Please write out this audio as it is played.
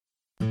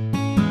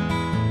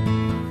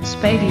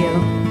Spadio.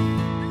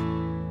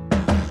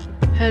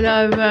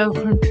 Hello,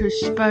 welcome to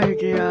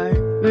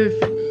Spadio with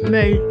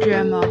me,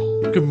 Gemma.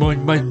 Good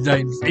morning, my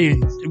name's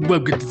Ian, and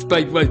welcome to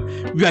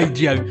Spadework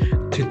Radio.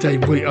 Today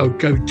we are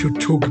going to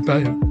talk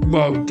about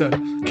Wilder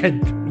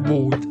Kent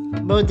Award.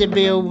 Will there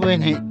be a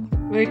winner?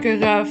 We can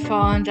go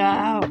find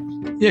out.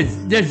 Yes,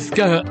 let's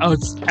go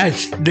ask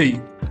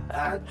Ashley.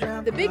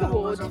 The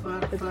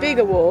big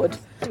award.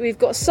 We've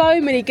got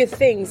so many good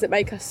things that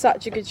make us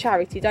such a good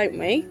charity, don't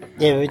we?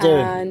 Yeah, we do.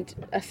 And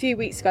a few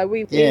weeks ago,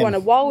 we won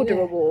a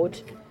Wilder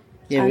Award.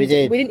 Yeah, we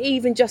did. We didn't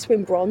even just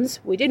win bronze.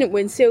 We didn't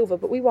win silver,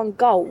 but we won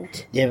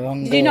gold. Yeah, we won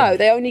gold. Did you know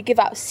they only give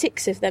out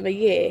 6 of them a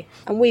year,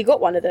 and we got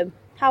one of them?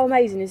 How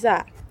amazing is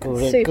that?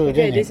 Super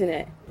good, isn't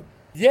it?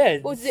 Yeah.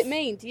 What does it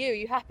mean to you? Are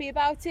you happy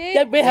about it?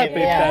 Yeah, we're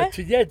happy about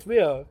it. Yes, we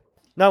are.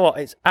 You know what?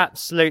 It's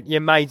absolutely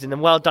amazing,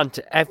 and well done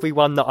to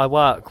everyone that I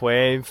work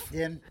with.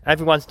 Yeah.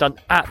 Everyone's done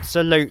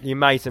absolutely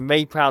amazing.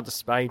 Me proud of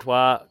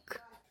Spadework.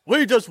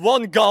 We just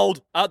won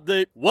gold at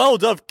the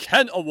World of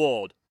Kent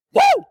Award.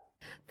 Woo!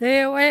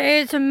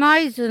 It's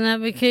amazing that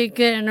we keep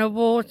getting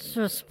awards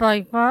for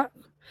Spadework.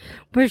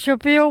 We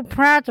should be all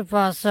proud of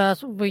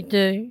ourselves, what we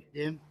do.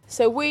 Yeah.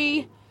 So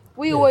we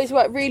always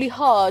work really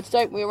hard,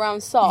 don't we,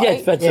 around site?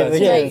 Yes, that's Yeah, right. we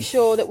to do. make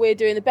sure that we're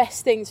doing the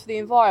best things for the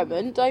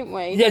environment, don't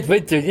we? Yes, we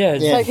do,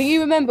 yes. Yeah. So can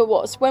you remember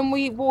when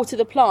we water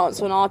the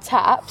plants on our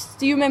taps,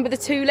 do you remember the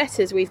 2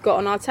 letters we've got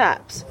on our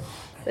taps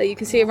that you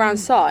can see around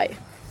site?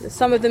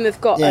 Some of them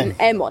have got an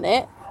M on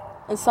it,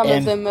 and some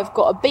of them have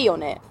got a B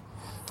on it.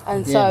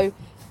 And so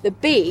the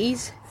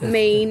B's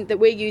mean that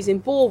we're using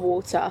bore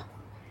water,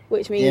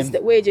 which means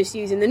that we're just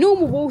using the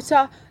normal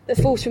water that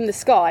falls from the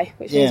sky,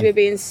 which means we're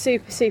being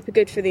super, super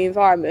good for the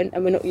environment,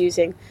 and we're not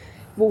using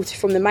water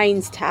from the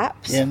mains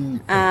taps.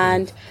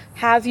 And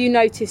have you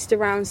noticed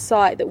around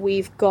site that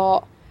we've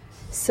got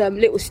some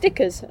little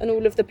stickers on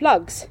all of the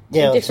plugs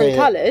in different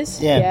colours?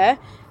 Yeah.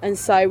 And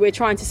so we're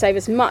trying to save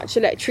as much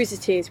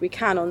electricity as we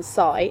can on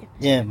site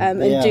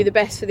and do the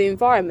best for the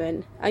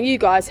environment. And you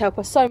guys help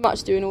us so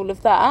much doing all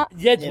of that.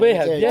 Yes, we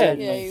have, Don't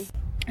yeah. you?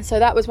 So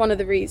that was one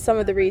of some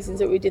of the reasons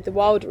that we did the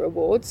Wilder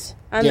Awards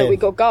and that we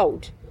got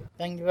gold.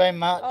 Thank you very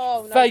much.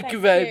 Oh, no, Thank you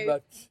very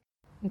much.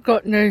 I've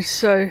got news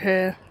so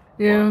here.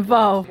 You're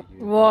involved.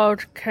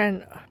 Wild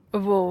Kent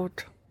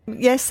Award.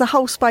 Yes, the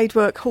whole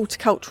Spadework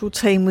horticultural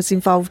team was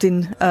involved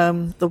in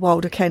the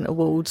Wilder Kent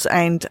Awards,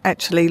 and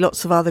actually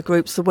lots of other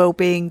groups, the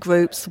wellbeing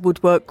groups, the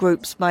woodwork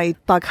groups made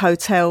bug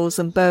hotels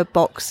and bird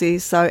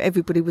boxes, so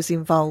everybody was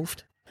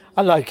involved.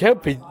 I like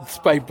helping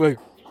Spadework,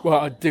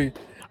 what I do.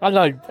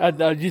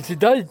 I used to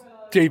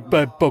not do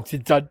bird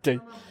boxes,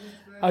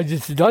 I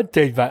used to not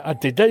do that, I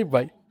did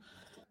anyway.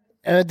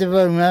 The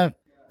rumour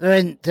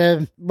went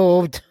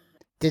board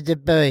to the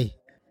bee.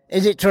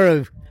 Is it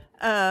true?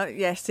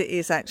 Yes, it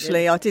is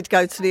actually. I did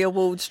go to the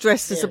awards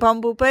dressed as a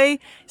bumblebee.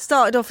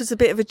 Started off as a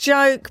bit of a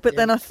joke, but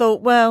then I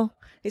thought, well,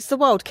 it's the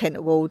Wild Kent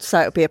Awards, so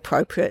it'll be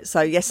appropriate.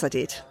 So yes, I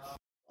did.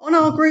 On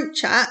our group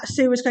chat,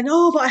 Sue was going,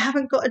 oh, but I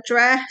haven't got a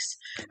dress.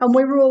 And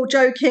we were all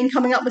joking,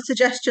 coming up with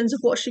suggestions of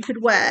what she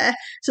could wear.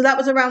 So that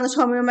was around the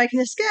time we were making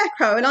the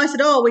scarecrow. And I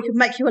said, oh, we could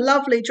make you a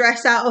lovely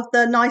dress out of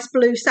the nice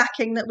blue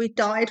sacking that we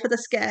dyed for the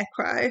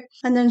scarecrow.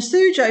 And then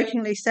Sue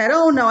jokingly said,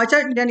 oh, no, I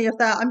don't need any of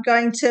that. I'm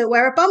going to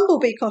wear a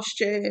bumblebee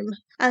costume.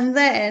 And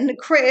then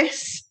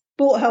Chris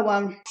bought her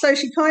one. So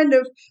she kind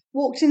of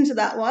walked into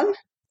that one.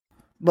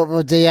 What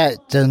was the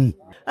acting?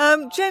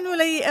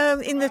 Generally,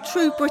 in the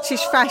true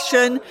British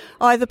fashion,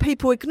 either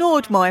people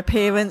ignored my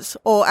appearance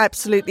or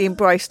absolutely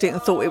embraced it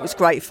and thought it was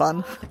great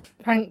fun.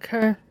 Thank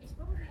you.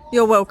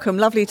 You're welcome.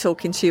 Lovely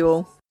talking to you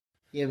all.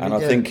 Yeah, and I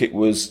think it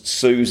was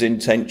Sue's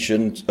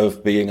intention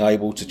of being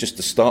able to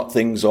start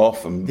things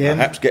off and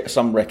perhaps get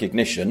some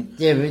recognition.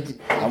 Yeah, we did.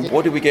 And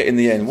what did we get in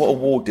the end? What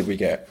award did we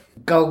get?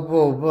 Gold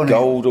award, wasn't it?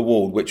 Gold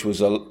award, which was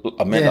a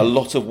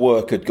lot of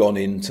work had gone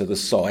into the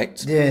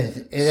site. Yeah,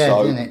 it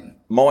has, isn't it?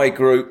 My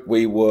group,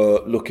 we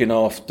were looking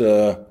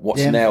after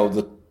what's now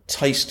the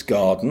Taste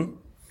Garden.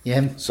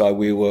 Yeah. So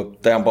we were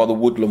down by the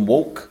Woodland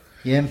Walk.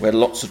 Yeah. We had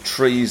lots of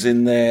trees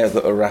in there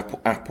that are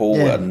apple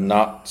and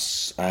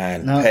nuts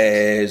and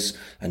pears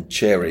and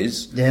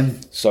cherries. Yeah.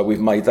 So we've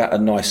made that a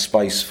nice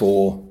space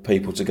for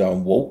people to go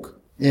and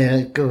walk. Yeah,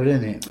 it's good,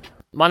 isn't it?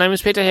 My name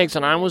is Peter Higgs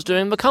and I was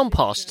doing the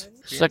compost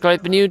to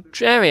decorate the new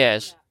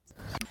areas.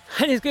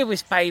 And it's good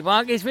with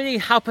Spadework. It's really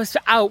helped us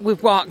out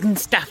with work and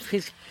stuff.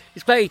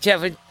 It's great to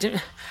have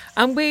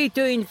and we're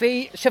doing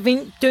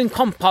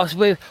compost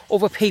with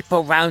other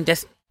people around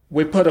us.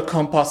 We put a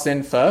compost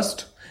in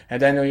first,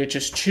 and then you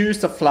just choose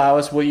the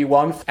flowers what you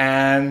want,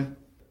 and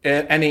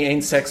any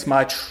insects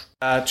might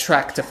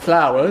track the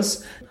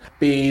flowers.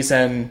 Bees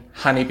and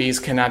honeybees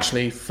can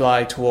actually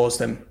fly towards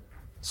them.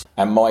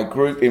 And my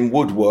group in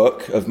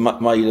woodwork have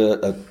made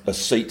a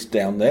seat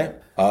down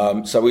there.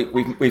 So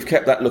we've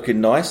kept that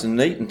looking nice and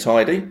neat and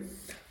tidy.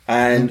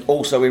 And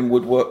also in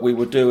woodwork, we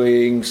were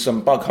doing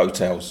some bug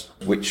hotels,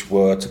 which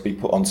were to be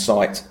put on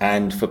site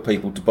and for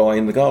people to buy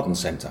in the garden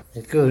centre.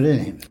 It's good,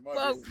 isn't it?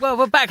 Well,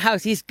 the bug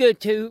house is good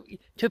to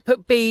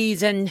put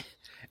bees and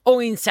all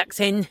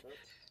insects in,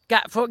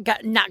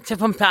 get nectar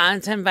from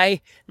plants, and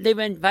they live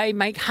and they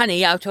make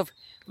honey out of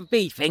the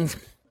bee things.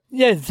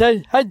 Yes,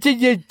 so how do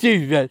you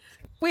do that?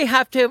 We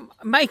have to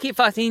make it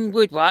first in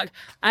woodwork,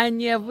 and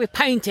we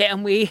paint it,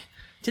 and we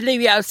to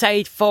leave it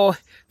outside for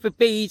the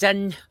bees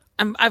and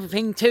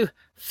everything to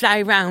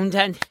fly around.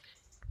 And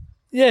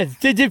yes,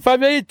 did you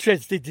find me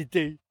interesting to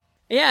do?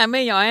 Yeah, I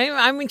mean,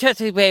 I'm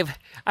interested with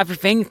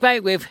everything,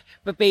 great with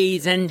the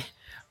bees and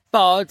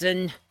birds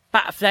and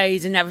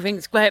butterflies and everything.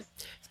 It's great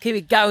to keep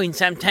it going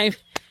sometimes.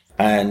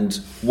 And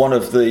one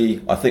of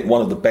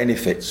the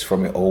benefits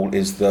from it all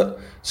is that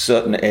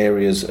certain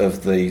areas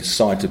of the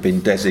site have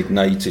been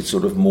designated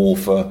sort of more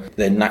for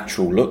their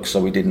natural look, so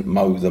we didn't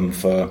mow them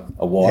for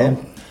a while.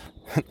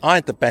 Yeah. I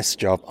had the best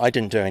job. I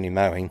didn't do any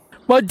mowing.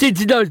 What did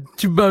you know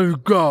to mow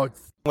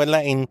grass? We're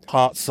letting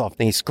parts of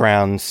these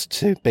grounds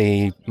to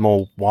be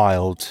more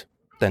wild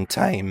than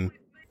tame,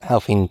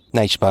 helping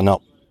nature by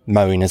not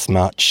mowing as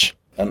much.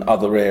 And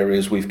other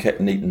areas we've kept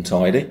neat and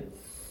tidy.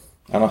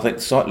 And I think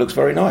the site looks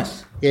very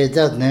nice. Yeah, it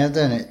does now,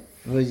 doesn't it?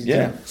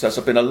 Yeah, so it's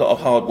been a lot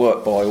of hard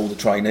work by all the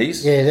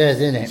trainees. Yeah, it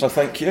does, isn't it? So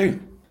thank you.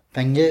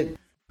 Thank you.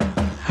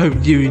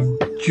 Hope you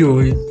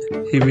enjoyed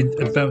hearing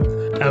about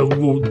our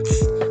awards.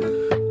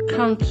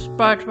 Come to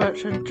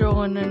Spadework and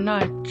join in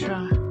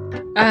nature.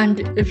 And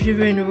if you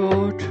win an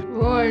award,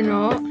 why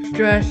not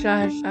dress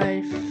as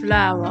a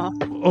flower?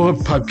 Or a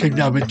pumpkin,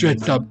 I would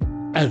dress up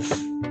as...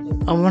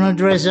 I want to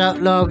dress up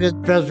like a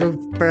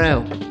Brussels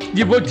sprout.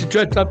 You want to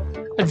dress up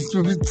as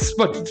a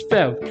spotted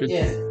sprout?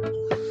 Yeah.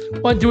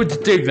 Why do you want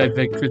to do that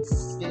then,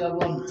 Chris? Because I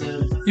want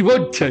to. You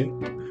want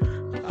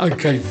to?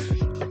 Okay,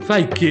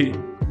 thank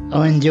you.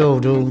 I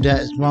enjoyed all that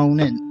this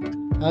morning.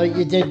 Oh,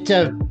 you did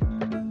too.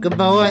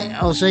 Goodbye,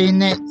 I'll see you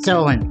next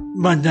time.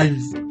 My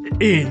name's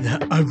Ian,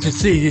 I hope to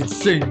see you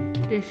soon.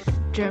 This is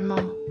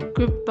Gemma.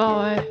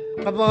 Goodbye.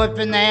 Bye-bye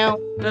for now.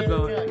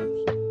 Bye-bye.